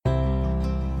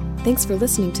Thanks for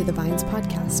listening to the Vines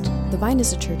podcast. The Vine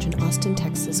is a church in Austin,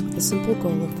 Texas, with the simple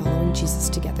goal of following Jesus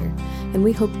together, and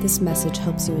we hope this message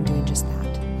helps you in doing just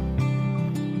that.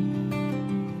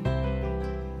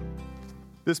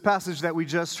 This passage that we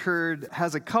just heard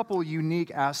has a couple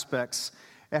unique aspects.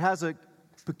 It has a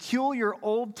peculiar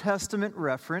Old Testament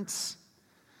reference.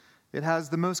 It has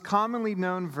the most commonly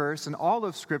known verse in all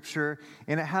of Scripture,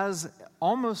 and it has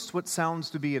almost what sounds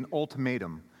to be an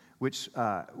ultimatum, which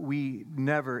we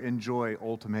never enjoy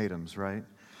ultimatums, right?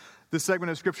 This segment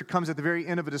of Scripture comes at the very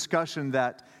end of a discussion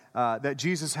that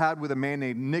Jesus had with a man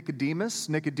named Nicodemus.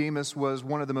 Nicodemus was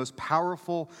one of the most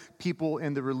powerful people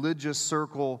in the religious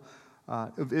circle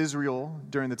of Israel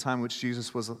during the time which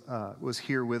Jesus was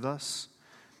here with us.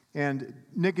 And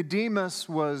Nicodemus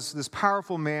was this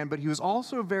powerful man, but he was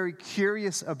also very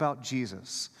curious about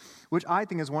Jesus, which I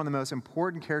think is one of the most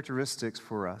important characteristics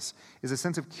for us, is a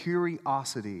sense of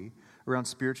curiosity around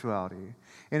spirituality.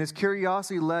 And his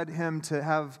curiosity led him to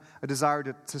have a desire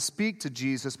to speak to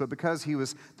Jesus, but because he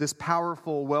was this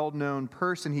powerful, well-known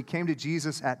person, he came to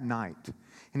Jesus at night.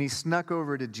 And he snuck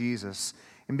over to Jesus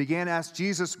and began to ask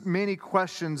Jesus many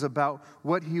questions about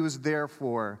what he was there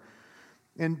for.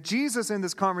 And Jesus in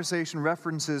this conversation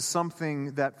references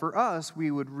something that for us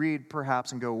we would read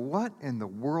perhaps and go, what in the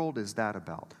world is that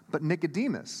about? But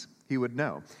Nicodemus, he would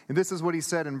know. And this is what he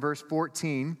said in verse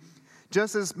 14.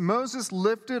 Just as Moses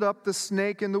lifted up the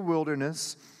snake in the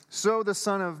wilderness, so the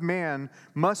Son of Man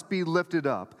must be lifted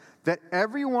up, that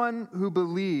everyone who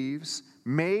believes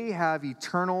may have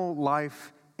eternal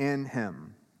life in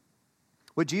him.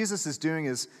 What Jesus is doing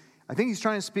is, I think he's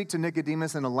trying to speak to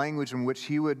Nicodemus in a language in which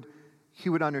he would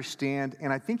understand,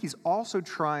 and I think he's also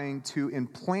trying to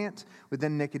implant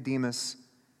within Nicodemus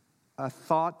a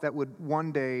thought that would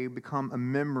one day become a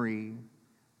memory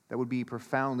that would be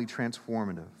profoundly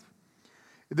transformative.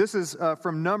 This is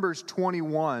from Numbers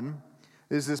 21.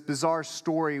 There's this bizarre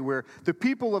story where the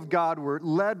people of God were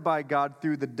led by God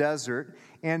through the desert,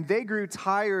 and they grew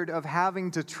tired of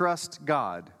having to trust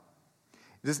God.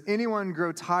 Does anyone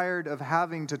grow tired of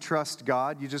having to trust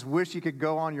God? You just wish you could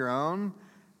go on your own?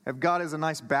 Have God as a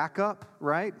nice backup,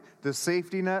 right? The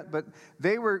safety net. But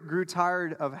they grew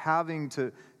tired of having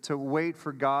to wait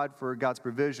for God's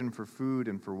provision for food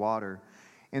and for water.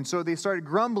 And so they started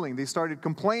grumbling. They started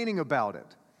complaining about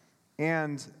it.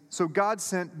 And so God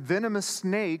sent venomous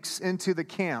snakes into the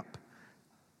camp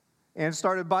and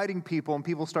started biting people, and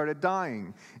people started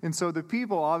dying. And so the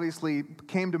people obviously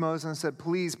came to Moses and said,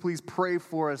 please pray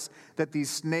for us that these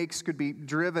snakes could be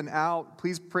driven out.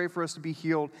 Please pray for us to be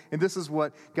healed. And this is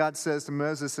what God says to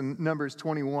Moses in Numbers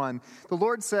 21. The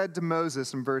Lord said to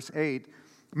Moses in verse 8,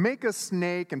 make a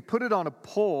snake and put it on a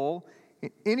pole.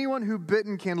 Anyone who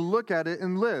bitten can look at it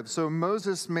and live. So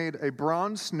Moses made a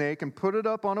bronze snake and put it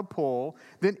up on a pole.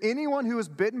 Then anyone who was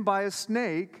bitten by a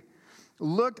snake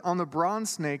looked on the bronze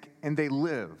snake and they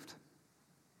lived.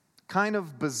 Kind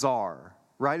of bizarre,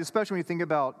 right? Especially when you think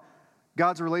about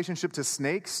God's relationship to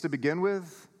snakes to begin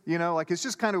with. You know, like it's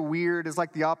just kind of weird. It's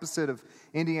like the opposite of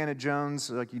Indiana Jones.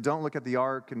 Like you don't look at the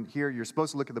ark, and here you're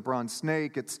supposed to look at the bronze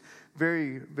snake. It's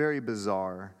very, very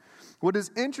bizarre. What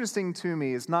is interesting to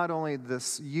me is not only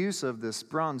this use of this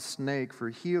bronze snake for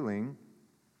healing,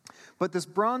 but this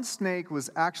bronze snake was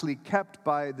actually kept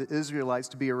by the Israelites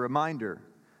to be a reminder,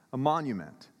 a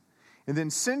monument. And then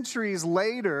centuries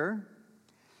later,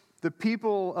 the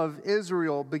people of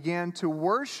Israel began to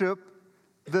worship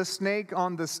the snake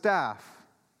on the staff.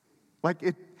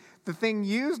 The thing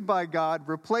used by God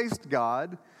replaced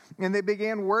God, and they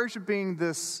began worshiping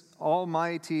this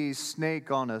almighty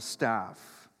snake on a staff.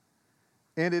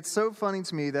 And it's so funny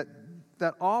to me that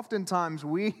oftentimes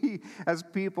we as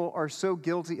people are so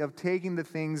guilty of taking the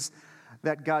things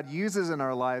that God uses in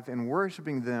our life and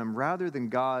worshiping them rather than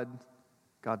God's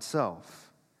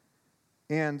self.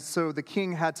 And so the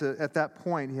king had to, at that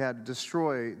point, he had to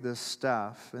destroy this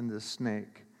staff and this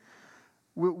snake.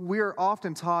 We are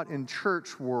often taught in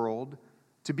church world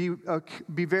to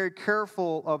be very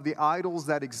careful of the idols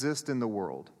that exist in the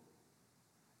world.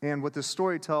 And what this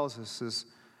story tells us is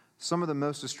some of the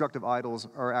most destructive idols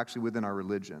are actually within our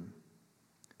religion.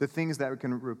 The things that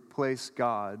can replace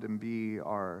God and be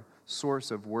our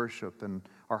source of worship and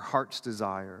our heart's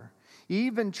desire.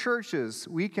 Even churches,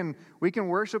 we can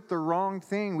worship the wrong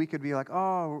thing. We could be like,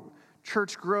 oh,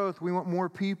 church growth, we want more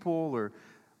people,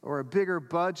 or a bigger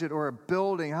budget, or a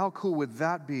building. How cool would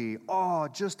that be? Oh,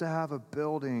 just to have a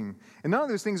building. And none of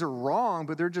those things are wrong,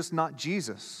 but they're just not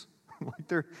Jesus. Like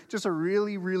they're just a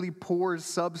really, really poor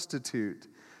substitute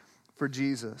for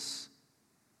Jesus.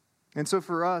 And so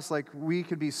for us, like, we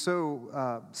could be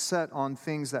so set on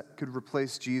things that could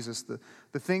replace Jesus,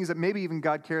 the things that maybe even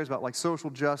God cares about, like social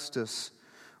justice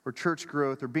or church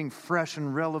growth or being fresh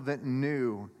and relevant and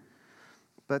new.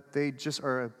 But they just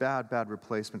are a bad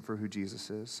replacement for who Jesus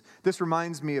is. This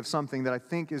reminds me of something that I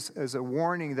think is a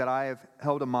warning that I have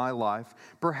held in my life.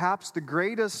 Perhaps the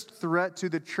greatest threat to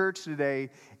the church today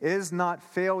is not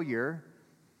failure,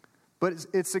 but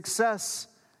it's success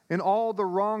in all the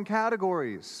wrong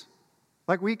categories.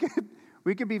 Like we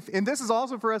could be, and this is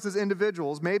also for us as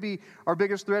individuals. Maybe our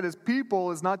biggest threat as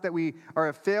people is not that we are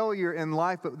a failure in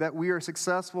life, but that we are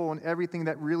successful in everything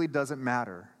that really doesn't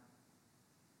matter.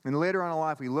 And later on in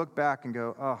life, we look back and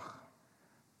go, oh,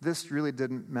 this really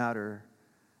didn't matter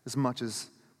as much as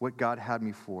what God had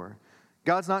me for.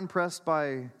 God's not impressed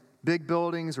by big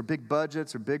buildings or big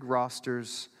budgets or big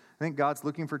rosters. I think God's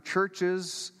looking for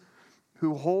churches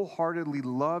who wholeheartedly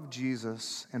love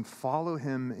Jesus and follow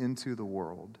him into the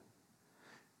world.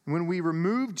 When we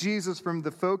remove Jesus from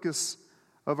the focus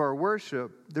of our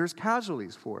worship, there's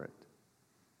casualties for it.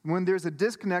 When there's a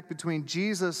disconnect between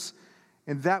Jesus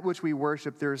and that which we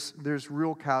worship, there's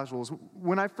real casuals.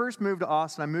 When I first moved to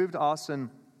Austin, I moved to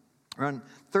Austin around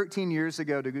 13 years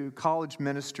ago to do college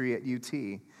ministry at UT.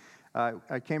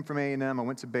 I came from A&M, I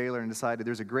went to Baylor and decided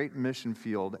there's a great mission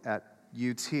field at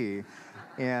UT.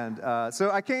 And so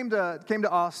I came to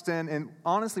Austin, and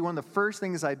honestly, one of the first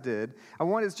things I did, I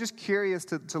was just curious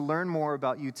to learn more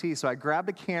about UT. So I grabbed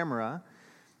a camera,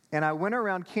 and I went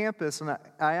around campus, and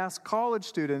I asked college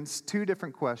students 2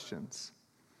 different questions.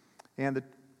 And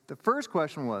the first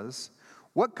question was,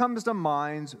 what comes to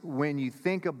mind when you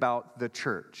think about the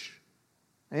church?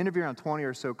 I interviewed around 20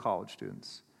 or so college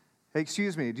students. Hey,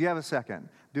 excuse me, do you have a second?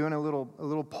 Doing a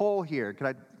little poll here. Could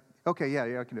I? Okay,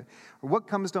 yeah, I can do it. What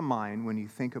comes to mind when you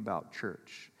think about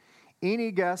church? Any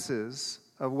guesses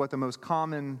of what the most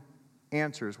common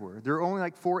answers were? There are only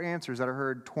like 4 answers that I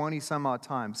heard 20 some odd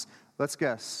times. Let's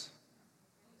guess.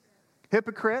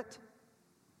 Hypocrite.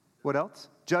 What else?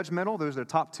 Judgmental. Those are the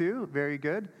top 2. Very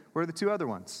good. What are the 2 other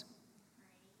ones?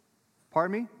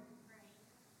 Pardon me?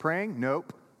 Praying?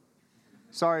 Nope.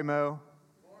 Sorry, Mo.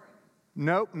 Boring.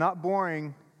 Nope, not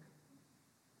boring.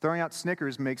 Throwing out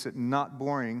Snickers makes it not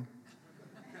boring.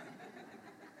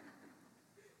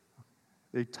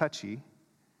 They're touchy.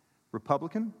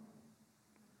 Republican?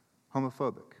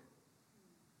 Homophobic.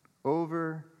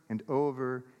 Over and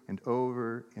over and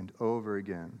over and over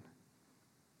again.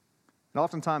 And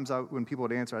oftentimes, when people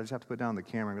would answer, I just have to put down the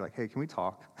camera and be like, hey, can we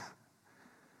talk?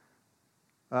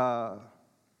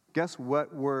 Guess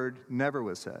what word never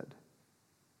was said?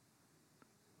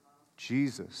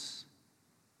 Jesus.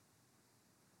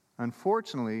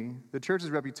 Unfortunately, the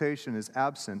church's reputation is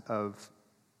absent of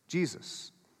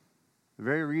Jesus, the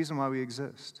very reason why we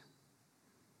exist.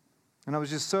 And I was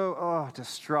just so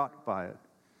distraught by it.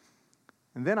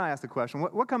 And then I asked the question,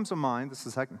 what comes to mind? This is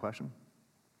the second question.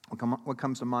 What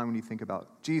comes to mind when you think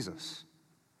about Jesus?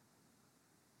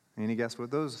 Any guess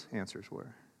what those answers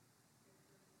were?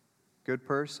 Good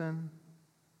person,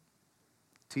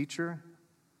 teacher,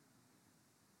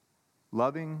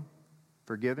 loving,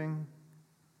 forgiving,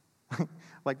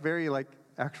 very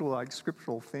actual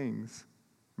scriptural things,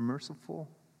 merciful.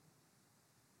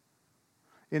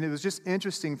 And it was just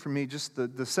interesting for me, just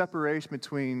the separation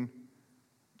between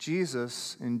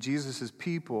Jesus and Jesus'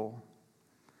 people.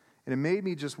 And it made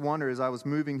me just wonder as I was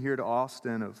moving here to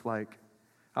Austin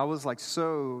I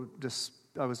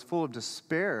was full of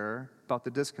despair about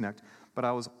the disconnect, but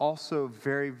I was also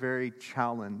very, very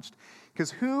challenged.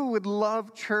 Because who would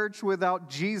love church without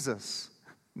Jesus?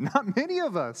 Not many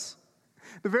of us.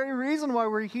 The very reason why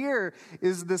we're here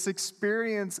is this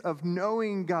experience of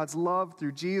knowing God's love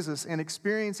through Jesus and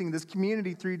experiencing this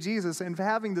community through Jesus and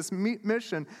having this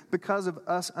mission because of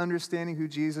us understanding who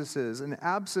Jesus is. And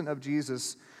absent of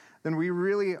Jesus, then we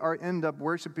really end up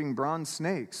worshiping bronze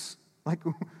snakes.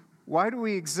 Why do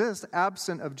we exist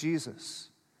absent of Jesus?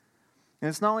 And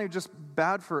it's not only just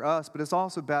bad for us, but it's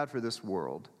also bad for this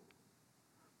world.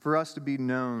 For us to be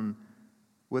known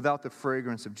without the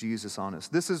fragrance of Jesus on us.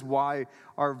 This is why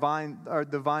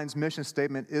the Vine's mission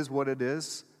statement is what it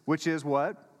is, which is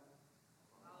what?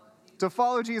 To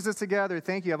follow Jesus together.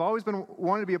 Thank you. I've always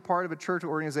wanted to be a part of a church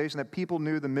organization that people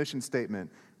knew the mission statement.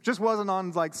 It just wasn't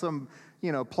on some,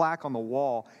 plaque on the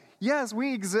wall. Yes,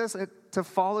 we exist to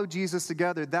follow Jesus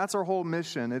together. That's our whole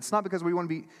mission. It's not because we want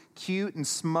to be cute and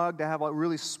smug to have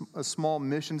a small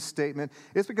mission statement.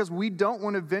 It's because we don't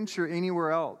want to venture anywhere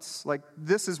else.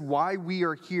 This is why we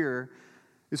are here.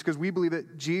 It's because we believe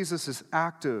that Jesus is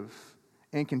active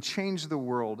and can change the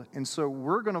world. And so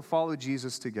we're going to follow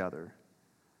Jesus together.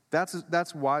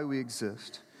 That's why we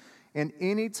exist. And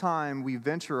anytime we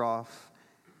venture off,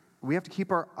 we have to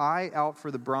keep our eye out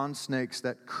for the bronze snakes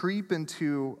that creep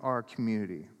into our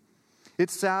community.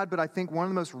 It's sad, but I think one of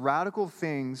the most radical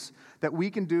things that we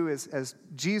can do as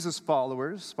Jesus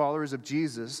followers of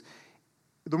Jesus,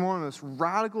 one of the most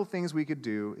radical things we could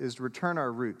do is return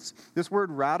our roots. This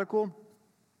word radical,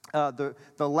 the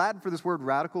Latin for this word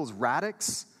radical is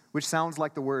radix, which sounds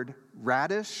like the word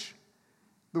radish.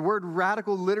 The word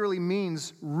radical literally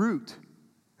means root.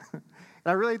 And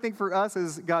I really think for us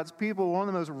as God's people, one of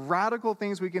the most radical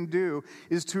things we can do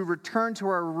is to return to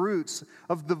our roots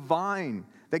of the vine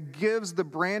that gives the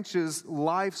branches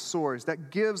life source, that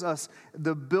gives us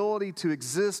the ability to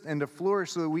exist and to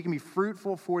flourish so that we can be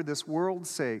fruitful for this world's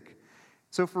sake.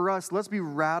 So for us, let's be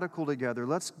radical together.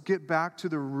 Let's get back to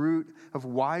the root of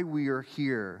why we are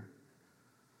here.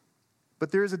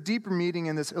 But there is a deeper meaning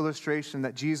in this illustration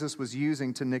that Jesus was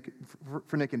using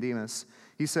for Nicodemus.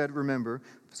 He said, remember,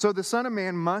 so the Son of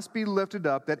Man must be lifted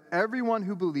up that everyone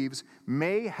who believes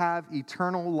may have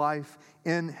eternal life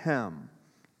in him.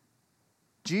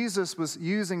 Jesus was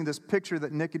using this picture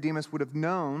that Nicodemus would have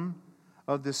known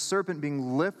of this serpent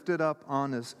being lifted up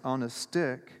on a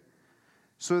stick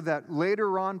so that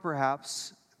later on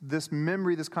perhaps this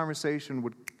memory, this conversation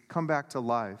would come back to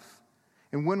life.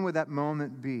 And when would that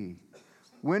moment be?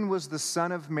 When was the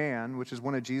Son of Man, which is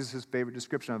one of Jesus' favorite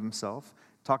descriptions of himself,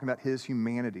 talking about his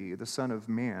humanity, the Son of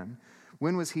Man,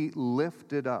 when was he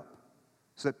lifted up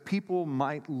so that people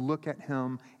might look at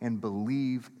him and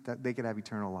believe that they could have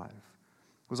eternal life?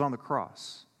 It was on the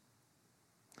cross.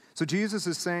 So Jesus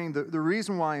is saying the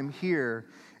reason why I'm here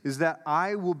is that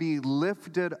I will be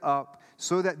lifted up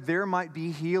so that there might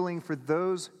be healing for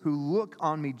those who look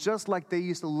on me just like they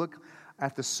used to look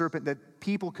at the serpent, that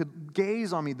people could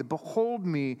gaze on me, to behold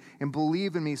me and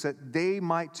believe in me so that they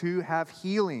might too have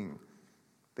healing.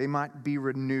 They might be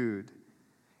renewed.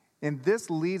 And this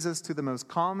leads us to the most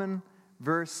common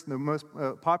verse, the most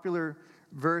popular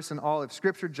verse in all of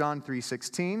Scripture, John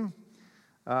 3:16,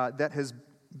 that has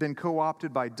been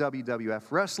co-opted by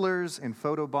WWF wrestlers and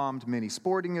photobombed many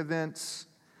sporting events.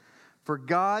 For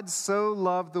God so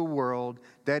loved the world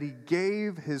that he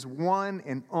gave his one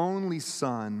and only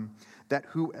Son, that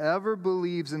whoever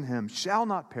believes in him shall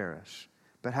not perish,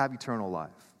 but have eternal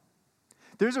life.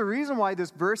 There's a reason why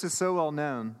this verse is so well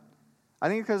known. I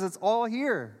think because it's all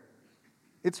here.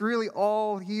 It's really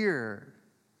all here.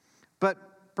 But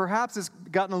perhaps it's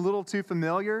gotten a little too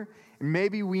familiar, and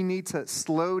maybe we need to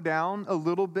slow down a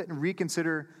little bit and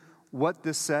reconsider what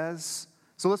this says.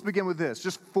 So let's begin with this.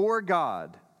 Just for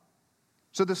God.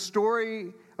 So the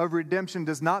story of redemption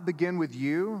does not begin with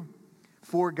you,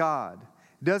 for God.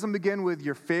 It doesn't begin with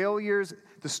your failures.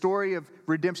 The story of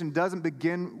redemption doesn't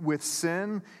begin with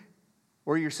sin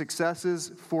or your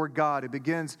successes, for God. It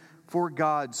begins for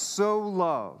God so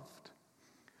loved.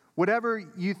 Whatever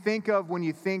you think of when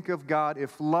you think of God,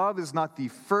 if love is not the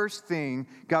first thing,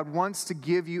 God wants to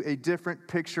give you a different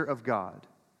picture of God.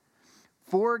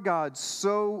 For God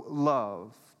so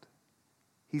loved.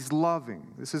 He's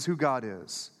loving. This is who God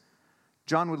is.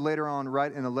 John would later on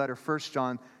write in a letter, 1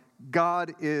 John,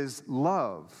 God is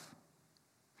love.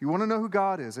 If you want to know who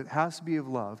God is, it has to be of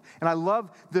love. And I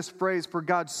love this phrase, for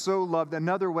God so loved.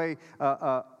 Another way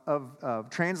of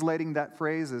translating that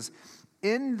phrase is,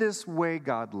 in this way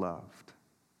God loved.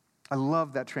 I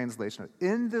love that translation.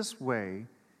 In this way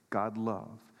God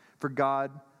loved. For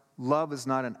God, love is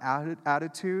not an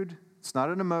attitude. It's not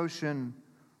an emotion.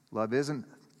 Love isn't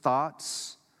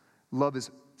thoughts. Love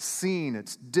is seen.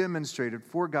 It's demonstrated.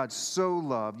 For God so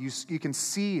loved. You can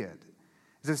see it.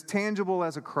 It's as tangible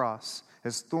as a cross,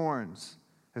 as thorns,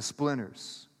 as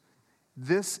splinters.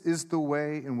 This is the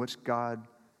way in which God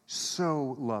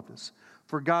so loved us.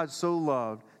 For God so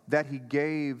loved that he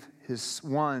gave his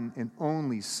one and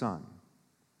only Son.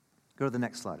 Go to the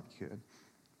next slide if you could.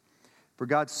 For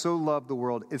God so loved the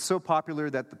world. It's so popular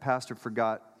that the pastor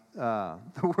forgot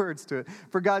the words to it.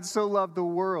 For God so loved the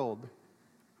world.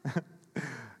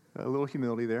 A little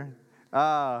humility there.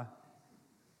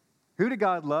 Who did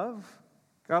God love?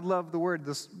 God loved the word.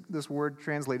 This word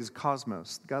translated as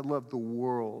cosmos. God loved the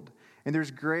world. And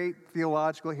there's great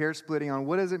theological hair splitting on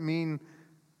what does it mean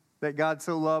that God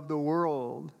so loved the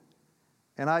world.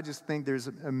 And I just think there's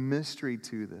a mystery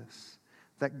to this.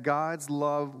 That God's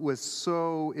love was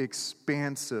so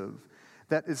expansive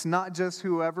that it's not just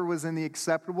whoever was in the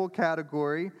acceptable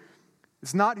category.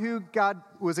 It's not who God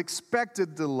was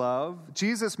expected to love.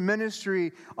 Jesus'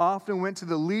 ministry often went to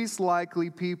the least likely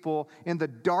people in the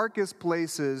darkest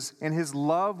places, and his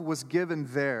love was given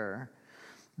there.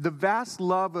 The vast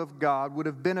love of God would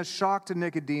have been a shock to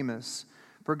Nicodemus,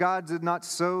 for God did not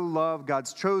so love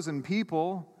God's chosen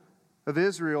people, of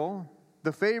Israel,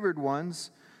 the favored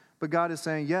ones, but God is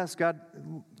saying, yes,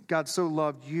 God so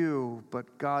loved you,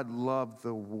 but God loved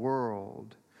the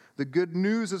world. The good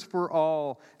news is for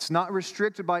all. It's not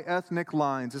restricted by ethnic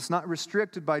lines. It's not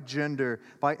restricted by gender,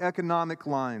 by economic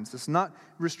lines. It's not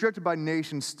restricted by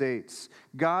nation states.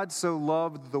 God so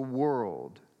loved the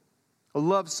world, a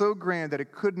love so grand that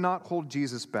it could not hold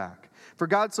Jesus back. For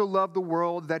God so loved the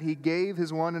world that he gave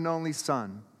his one and only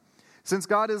Son. Since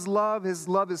God is love, his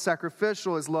love is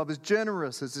sacrificial, his love is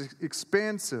generous, it's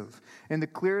expansive. And the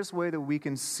clearest way that we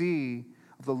can see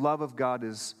the love of God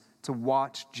is to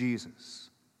watch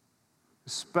Jesus,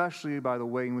 especially by the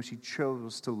way in which he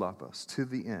chose to love us to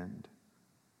the end.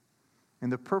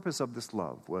 And the purpose of this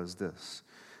love was this,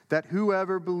 that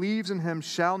whoever believes in him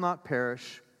shall not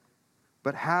perish,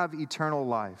 but have eternal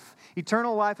life.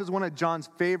 Eternal life is one of John's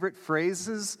favorite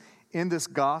phrases in this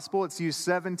gospel. It's used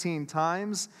 17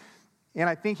 times. And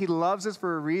I think he loves us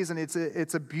for a reason. It's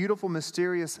a beautiful,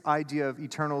 mysterious idea of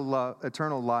eternal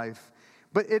life.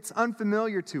 But it's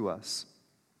unfamiliar to us.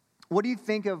 What do you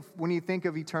think of when you think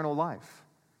of eternal life?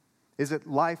 Is it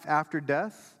life after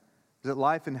death? Is it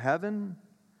life in heaven?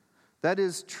 That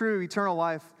is true. Eternal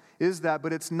life is that.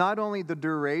 But it's not only the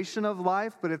duration of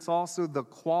life, but it's also the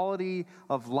quality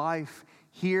of life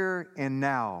here and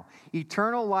now.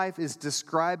 Eternal life is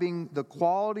describing the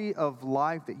quality of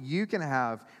life that you can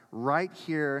have right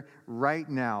here, right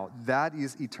now. That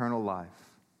is eternal life.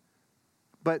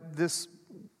 But this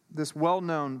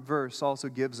well-known verse also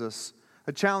gives us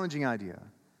a challenging idea.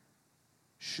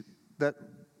 That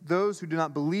those who do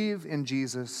not believe in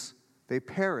Jesus, they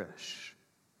perish.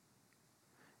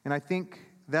 And I think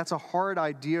that's a hard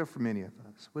idea for many of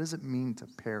us. What does it mean to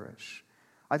perish?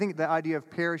 I think the idea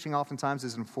of perishing oftentimes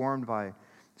is informed by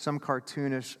some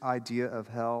cartoonish idea of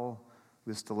hell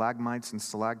with stalagmites and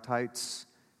stalactites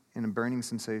and a burning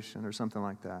sensation or something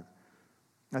like that.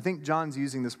 I think John's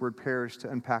using this word perish to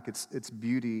unpack its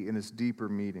beauty and its deeper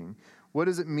meaning. What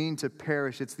does it mean to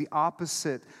perish? It's the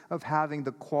opposite of having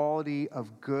the quality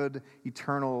of good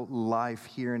eternal life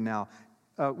here and now.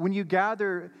 When you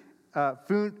gather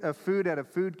food at a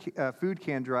food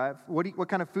can drive, what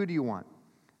kind of food do you want?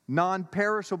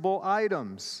 Non-perishable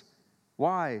items.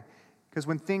 Why? Because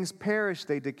when things perish,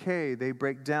 they decay, they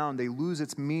break down, they lose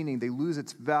its meaning, they lose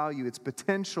its value, its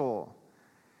potential.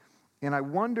 And I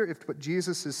wonder if what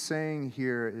Jesus is saying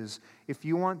here is, if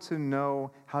you want to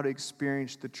know how to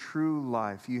experience the true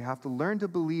life, you have to learn to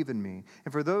believe in me.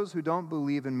 And for those who don't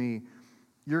believe in me,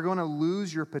 you're going to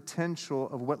lose your potential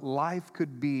of what life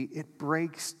could be. It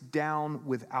breaks down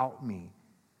without me.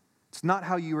 It's not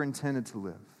how you were intended to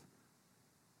live.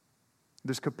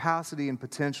 There's capacity and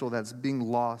potential that's being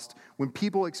lost when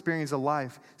people experience a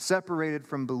life separated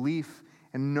from belief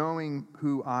and knowing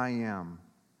who I am.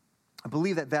 I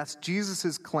believe that that's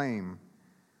Jesus' claim,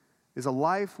 is a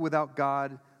life without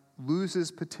God loses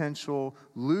potential,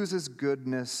 loses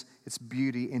goodness, its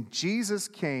beauty. And Jesus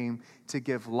came to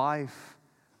give life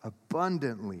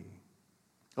abundantly,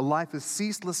 a life of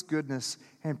ceaseless goodness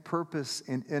and purpose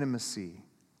and intimacy.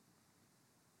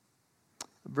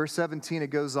 Verse 17,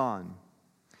 it goes on.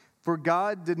 For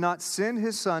God did not send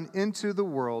his Son into the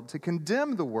world to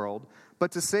condemn the world,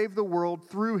 but to save the world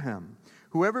through him.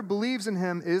 Whoever believes in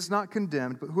him is not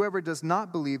condemned, but whoever does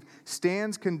not believe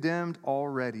stands condemned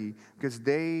already, because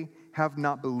they have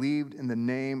not believed in the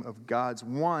name of God's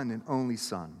one and only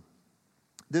Son.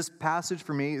 This passage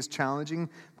for me is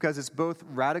challenging because it's both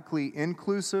radically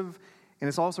inclusive and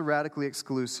it's also radically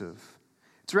exclusive.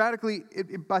 It's radically,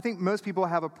 I think most people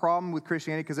have a problem with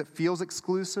Christianity because it feels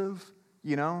exclusive.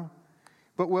 You know?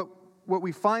 But what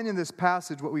we find in this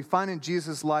passage, what we find in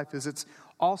Jesus' life is it's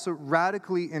also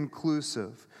radically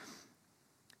inclusive.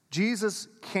 Jesus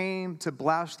came to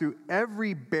blast through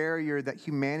every barrier that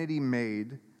humanity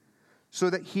made so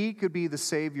that he could be the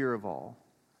Savior of all.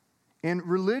 And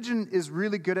religion is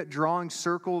really good at drawing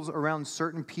circles around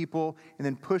certain people and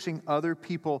then pushing other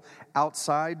people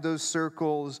outside those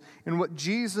circles. And what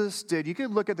Jesus did, you could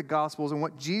look at the Gospels, and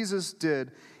what Jesus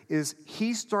did is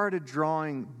he started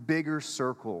drawing bigger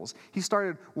circles. He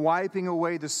started wiping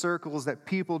away the circles that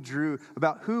people drew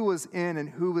about who was in and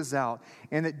who was out.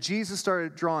 And that Jesus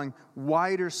started drawing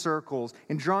wider circles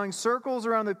and drawing circles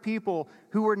around the people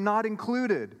who were not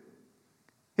included.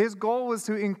 His goal was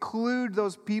to include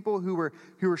those people who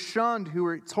were shunned, who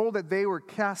were told that they were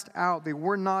cast out. They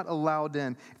were not allowed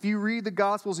in. If you read the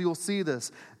Gospels, you'll see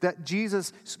this, that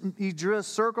Jesus, he drew a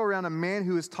circle around a man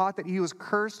who was taught that he was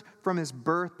cursed from his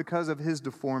birth because of his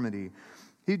deformity.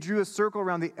 He drew a circle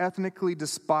around the ethnically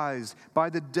despised, by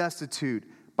the destitute,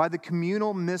 by the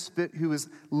communal misfit who is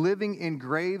living in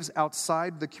graves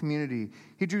outside the community.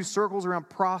 He drew circles around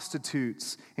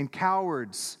prostitutes and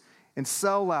cowards and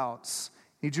sellouts.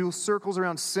 He drew circles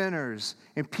around sinners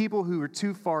and people who were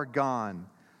too far gone.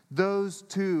 Those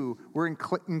too were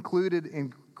included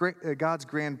in God's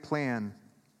grand plan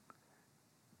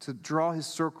to draw his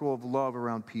circle of love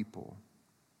around people.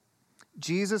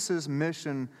 Jesus'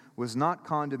 mission was not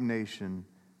condemnation,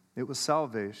 it was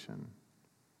salvation.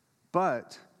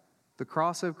 But the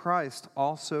cross of Christ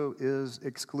also is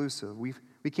exclusive. We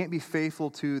can't be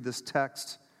faithful to this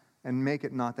text and make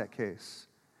it not that case.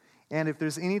 And if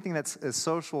there's anything that's a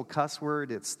social cuss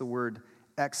word, it's the word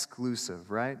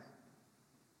exclusive, right?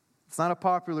 It's not a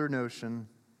popular notion.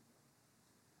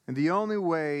 And the only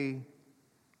way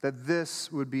that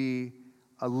this would be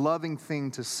a loving thing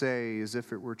to say is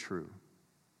if it were true.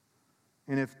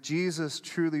 And if Jesus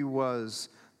truly was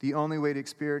the only way to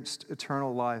experience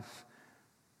eternal life,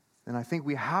 then I think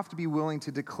we have to be willing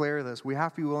to declare this. We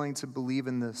have to be willing to believe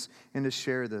in this and to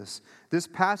share this. This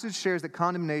passage shares that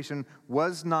condemnation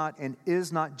was not and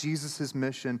is not Jesus'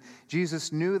 mission.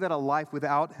 Jesus knew that a life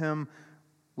without him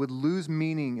would lose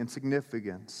meaning and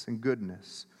significance and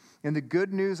goodness. And the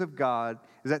good news of God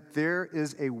is that there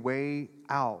is a way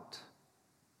out.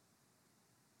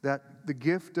 That the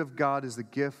gift of God is the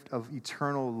gift of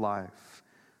eternal life,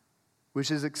 which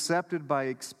is accepted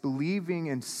by believing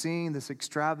and seeing this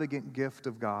extravagant gift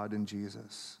of God in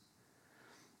Jesus.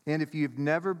 And if you've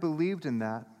never believed in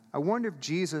that, I wonder if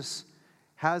Jesus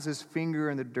has his finger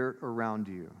in the dirt around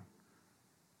you.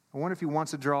 I wonder if he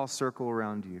wants to draw a circle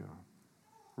around you,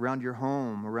 around your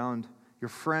home, around your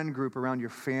friend group, around your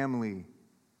family,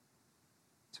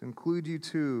 to include you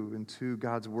too into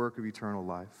God's work of eternal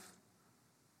life.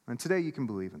 And today you can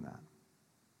believe in that.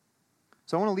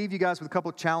 So I want to leave you guys with a couple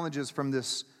of challenges from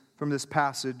this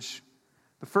passage.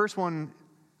 The first one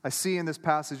I see in this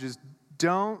passage is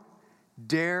don't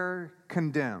dare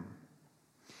condemn.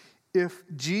 If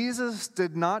Jesus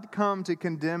did not come to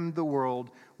condemn the world,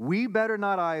 we better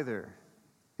not either.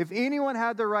 If anyone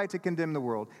had the right to condemn the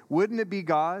world, wouldn't it be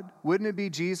God? Wouldn't it be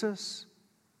Jesus?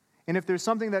 And if there's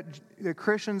something that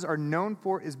Christians are known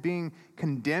for is being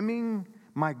condemning,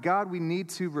 my God, we need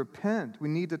to repent. We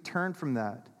need to turn from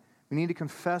that. We need to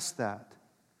confess that.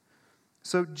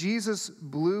 So Jesus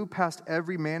blew past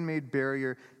every man-made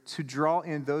barrier to draw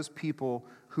in those people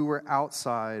who were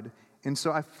outside. And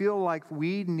so I feel like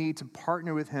we need to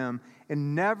partner with him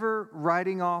in never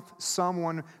writing off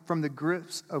someone from the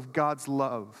grips of God's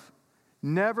love.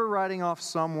 Never writing off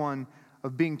someone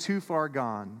of being too far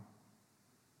gone.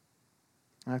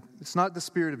 And it's not the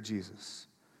spirit of Jesus.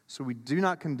 So we do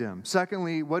not condemn.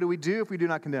 Secondly, what do we do if we do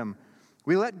not condemn?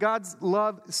 We let God's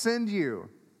love send you.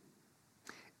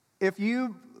 If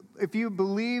you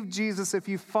believe Jesus, if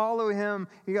you follow him,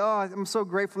 you go, oh, I'm so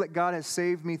grateful that God has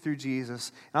saved me through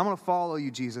Jesus. And I'm going to follow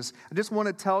you, Jesus. I just want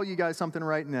to tell you guys something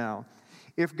right now.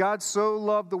 If God so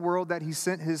loved the world that he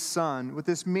sent his son, what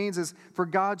this means is for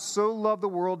God so loved the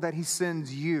world that he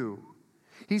sends you.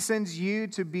 He sends you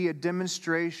to be a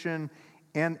demonstration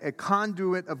and a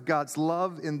conduit of God's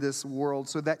love in this world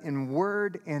so that in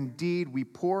word and deed we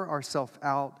pour ourselves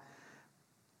out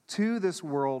to this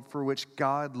world for which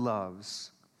God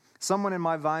loves. Someone in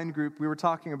my Vine group, we were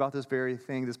talking about this very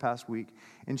thing this past week,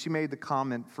 and she made the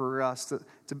comment for us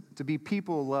to be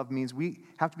people of love means we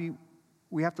have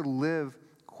to live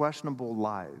questionable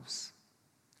lives.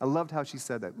 I loved how she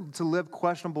said that, to live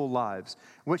questionable lives.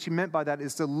 What she meant by that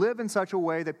is to live in such a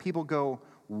way that people go,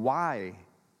 why?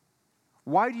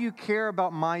 Why do you care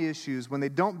about my issues when they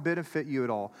don't benefit you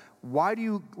at all? Why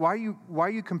are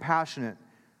you compassionate?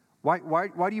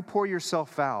 Why do you pour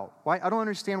yourself out? I don't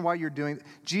understand why you're doing it.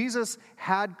 Jesus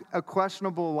had a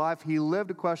questionable life. He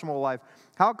lived a questionable life.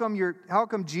 How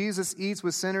come Jesus eats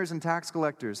with sinners and tax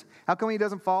collectors? How come he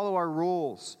doesn't follow our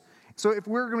rules? So if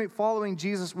we're going to be following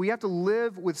Jesus, we have to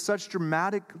live with such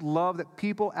dramatic love that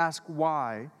people ask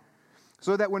why.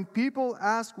 So that when people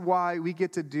ask why, we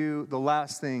get to do the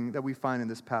last thing that we find in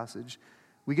this passage.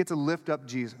 We get to lift up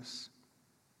Jesus.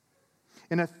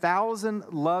 In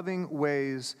 1,000 loving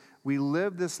ways, we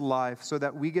live this life so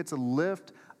that we get to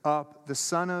lift up the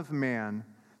Son of Man,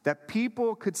 that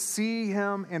people could see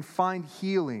him and find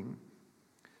healing.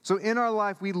 So in our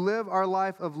life, we live our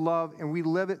life of love, and we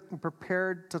live it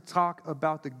prepared to talk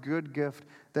about the good gift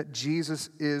that Jesus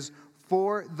is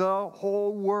for the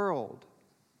whole world.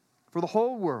 For the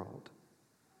whole world.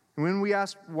 And when we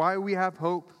ask why we have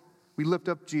hope, we lift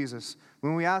up Jesus.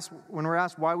 When we're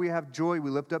asked why we have joy, we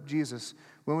lift up Jesus.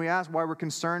 When we ask why we're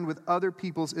concerned with other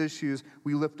people's issues,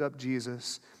 we lift up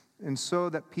Jesus. and so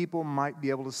that people might be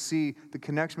able to see the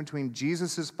connection between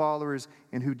Jesus' followers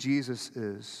and who Jesus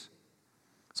is.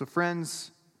 So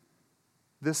friends,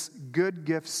 this good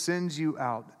gift sends you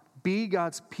out. Be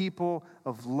God's people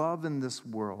of love in this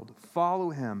world.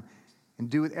 Follow him and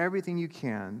do with everything you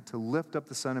can to lift up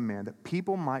the Son of Man, that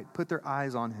people might put their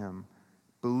eyes on him,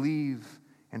 believe,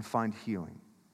 and find healing.